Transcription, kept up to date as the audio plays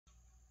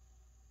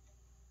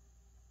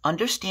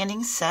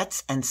Understanding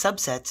Sets and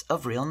Subsets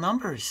of Real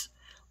Numbers,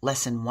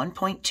 Lesson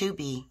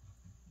 1.2b.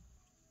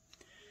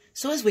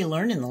 So as we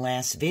learned in the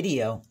last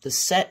video, the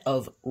set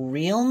of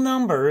real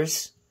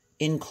numbers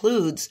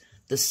includes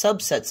the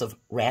subsets of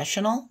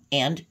rational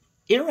and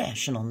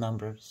irrational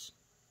numbers.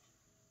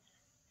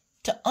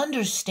 To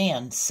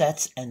understand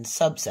sets and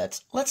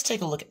subsets, let's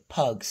take a look at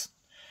pugs.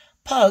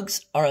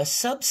 Pugs are a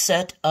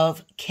subset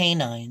of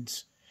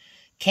canines.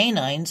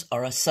 Canines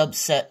are a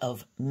subset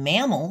of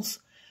mammals.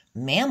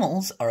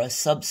 Mammals are a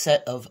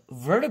subset of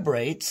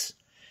vertebrates,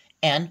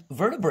 and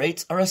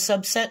vertebrates are a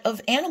subset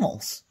of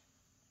animals.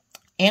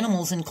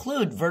 Animals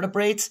include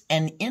vertebrates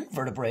and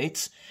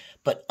invertebrates,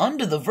 but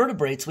under the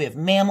vertebrates we have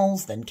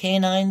mammals, then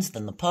canines,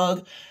 then the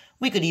pug.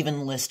 We could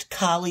even list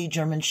collie,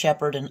 German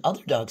shepherd, and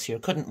other dogs here,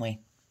 couldn't we?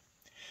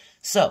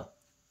 So,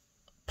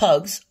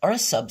 pugs are a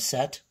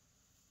subset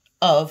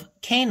of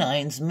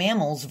canines,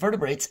 mammals,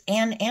 vertebrates,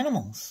 and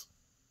animals.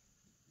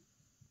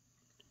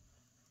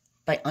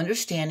 By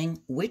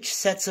understanding which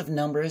sets of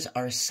numbers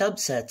are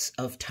subsets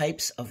of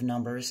types of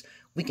numbers,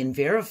 we can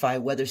verify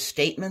whether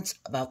statements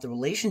about the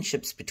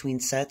relationships between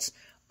sets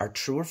are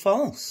true or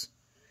false.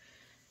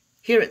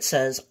 Here it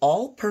says,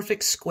 all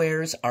perfect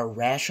squares are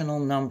rational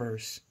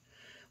numbers.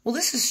 Well,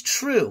 this is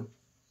true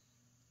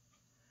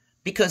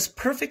because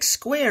perfect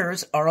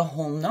squares are a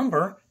whole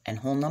number, and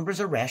whole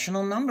numbers are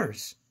rational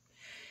numbers.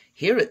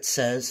 Here it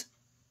says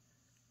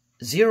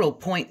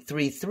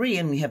 0.33,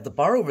 and we have the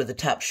bar over the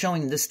top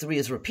showing this 3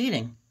 is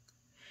repeating.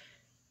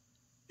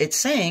 It's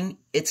saying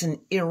it's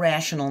an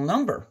irrational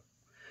number.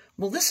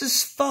 Well, this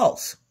is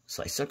false,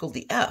 so I circled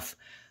the F,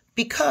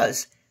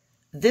 because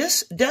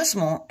this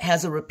decimal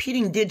has a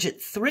repeating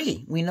digit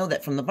 3. We know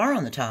that from the bar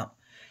on the top,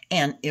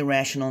 and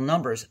irrational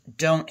numbers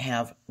don't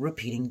have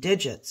repeating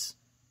digits.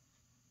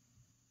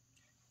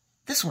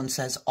 This one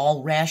says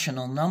all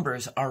rational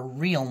numbers are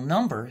real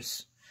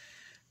numbers.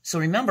 So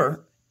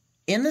remember,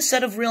 in the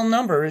set of real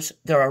numbers,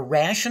 there are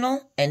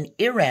rational and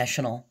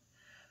irrational.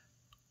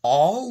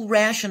 All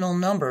rational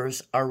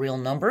numbers are real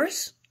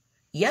numbers?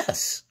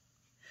 Yes.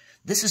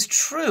 This is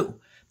true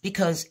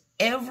because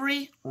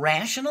every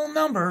rational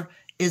number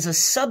is a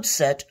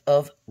subset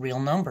of real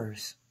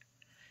numbers.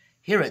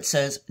 Here it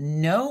says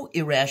no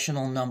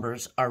irrational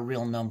numbers are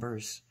real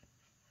numbers.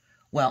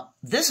 Well,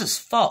 this is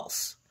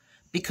false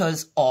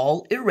because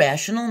all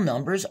irrational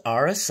numbers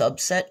are a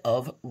subset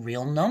of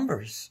real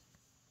numbers.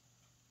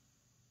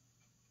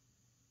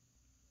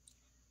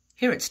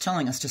 Here it's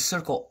telling us to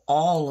circle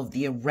all of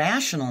the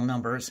irrational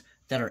numbers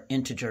that are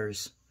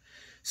integers.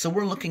 So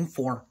we're looking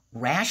for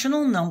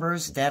rational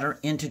numbers that are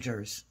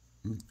integers.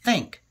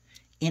 Think,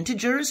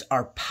 integers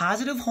are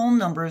positive whole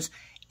numbers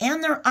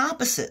and their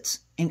opposites,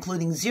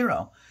 including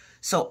 0.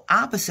 So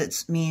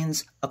opposites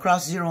means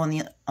across 0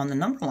 on the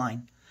number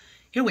line.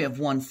 Here we have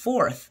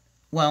 1/4.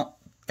 Well,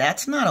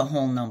 that's not a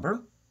whole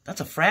number.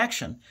 That's a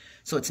fraction.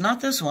 So it's not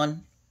this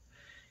one.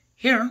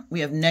 Here we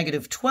have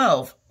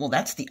 -12. Well,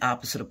 that's the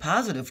opposite of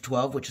positive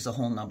 12, which is a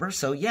whole number.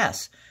 So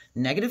yes,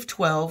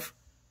 -12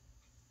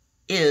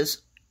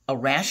 is a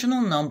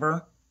rational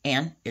number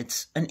and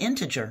it's an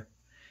integer.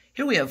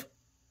 Here we have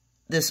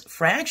this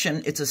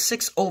fraction. It's a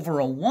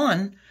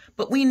 6/1,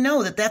 but we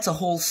know that that's a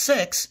whole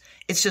 6.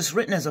 It's just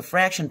written as a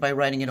fraction by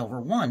writing it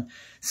over 1.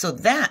 So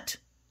that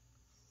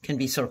can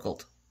be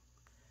circled.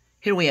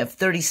 Here we have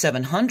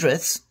 37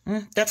 hundredths.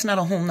 That's not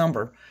a whole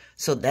number,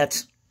 so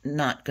that's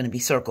not going to be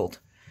circled.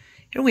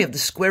 Here we have the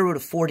square root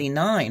of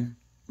 49.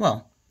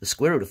 Well, the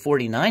square root of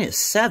 49 is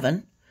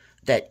 7.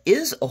 That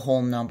is a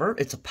whole number.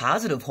 It's a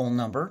positive whole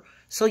number.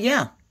 So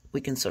yeah, we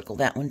can circle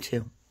that one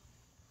too.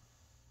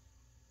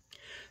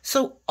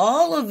 So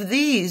all of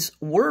these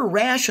were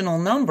rational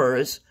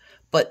numbers,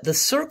 but the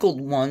circled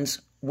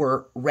ones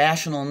were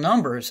rational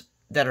numbers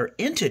that are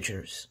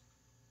integers.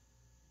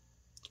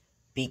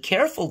 Be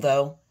careful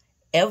though.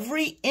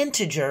 Every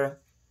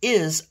integer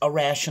is a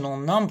rational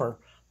number,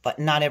 but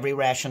not every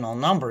rational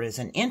number is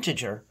an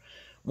integer.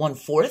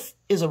 1/4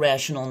 is a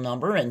rational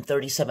number and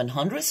 37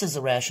 hundredths is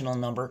a rational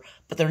number,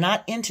 but they're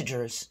not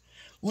integers.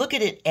 Look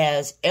at it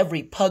as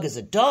every pug is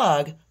a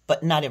dog,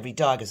 but not every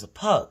dog is a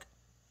pug.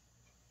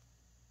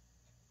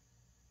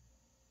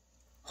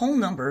 Whole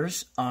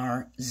numbers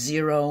are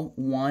 0,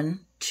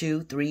 1,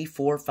 2, 3,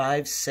 4,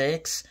 5,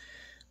 6.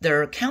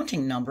 They're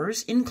counting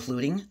numbers,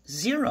 including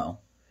 0.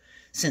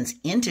 Since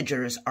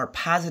integers are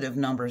positive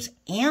numbers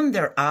and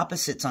their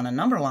opposites on a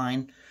number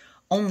line,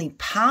 only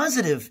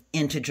positive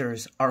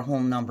integers are whole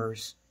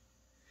numbers.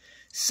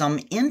 Some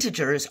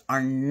integers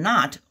are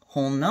not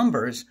whole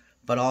numbers,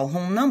 but all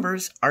whole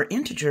numbers are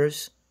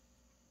integers.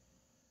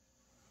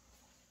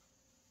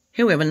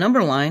 Here we have a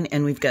number line,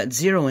 and we've got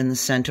 0 in the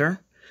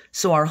center.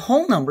 So our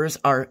whole numbers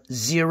are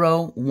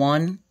 0,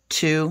 1,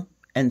 2,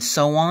 and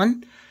so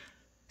on.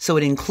 So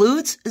it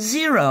includes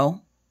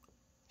 0,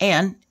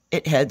 and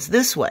it heads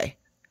this way.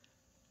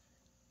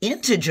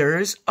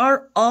 Integers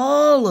are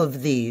all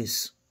of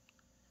these.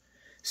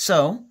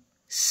 So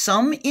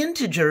some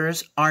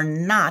integers are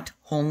not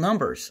whole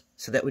numbers.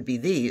 So that would be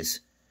these.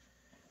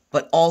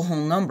 But all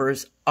whole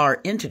numbers are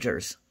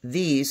integers.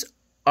 These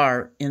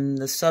are in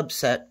the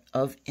subset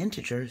of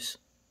integers.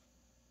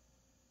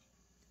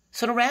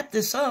 So to wrap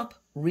this up,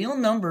 real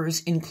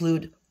numbers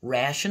include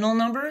rational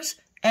numbers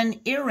and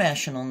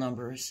irrational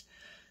numbers.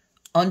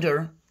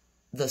 Under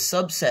the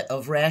subset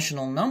of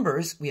rational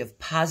numbers, we have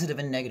positive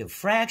and negative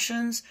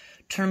fractions,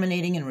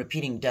 terminating and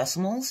repeating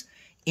decimals,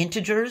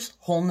 integers,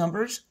 whole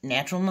numbers,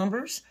 natural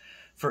numbers.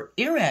 For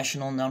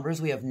irrational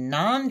numbers, we have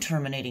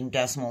non-terminating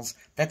decimals,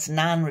 that's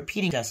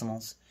non-repeating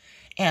decimals.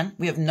 And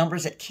we have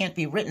numbers that can't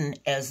be written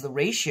as the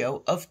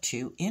ratio of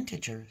two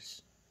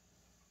integers.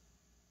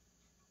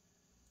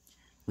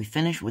 We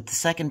finish with the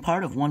second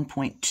part of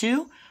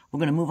 1.2. We're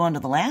going to move on to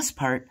the last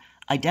part,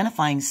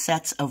 identifying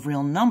sets of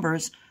real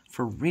numbers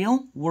for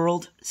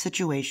real-world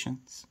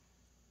situations.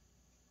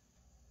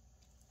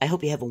 I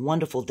hope you have a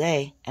wonderful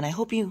day, and I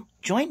hope you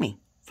join me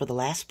for the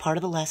last part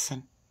of the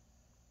lesson.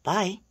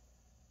 Bye.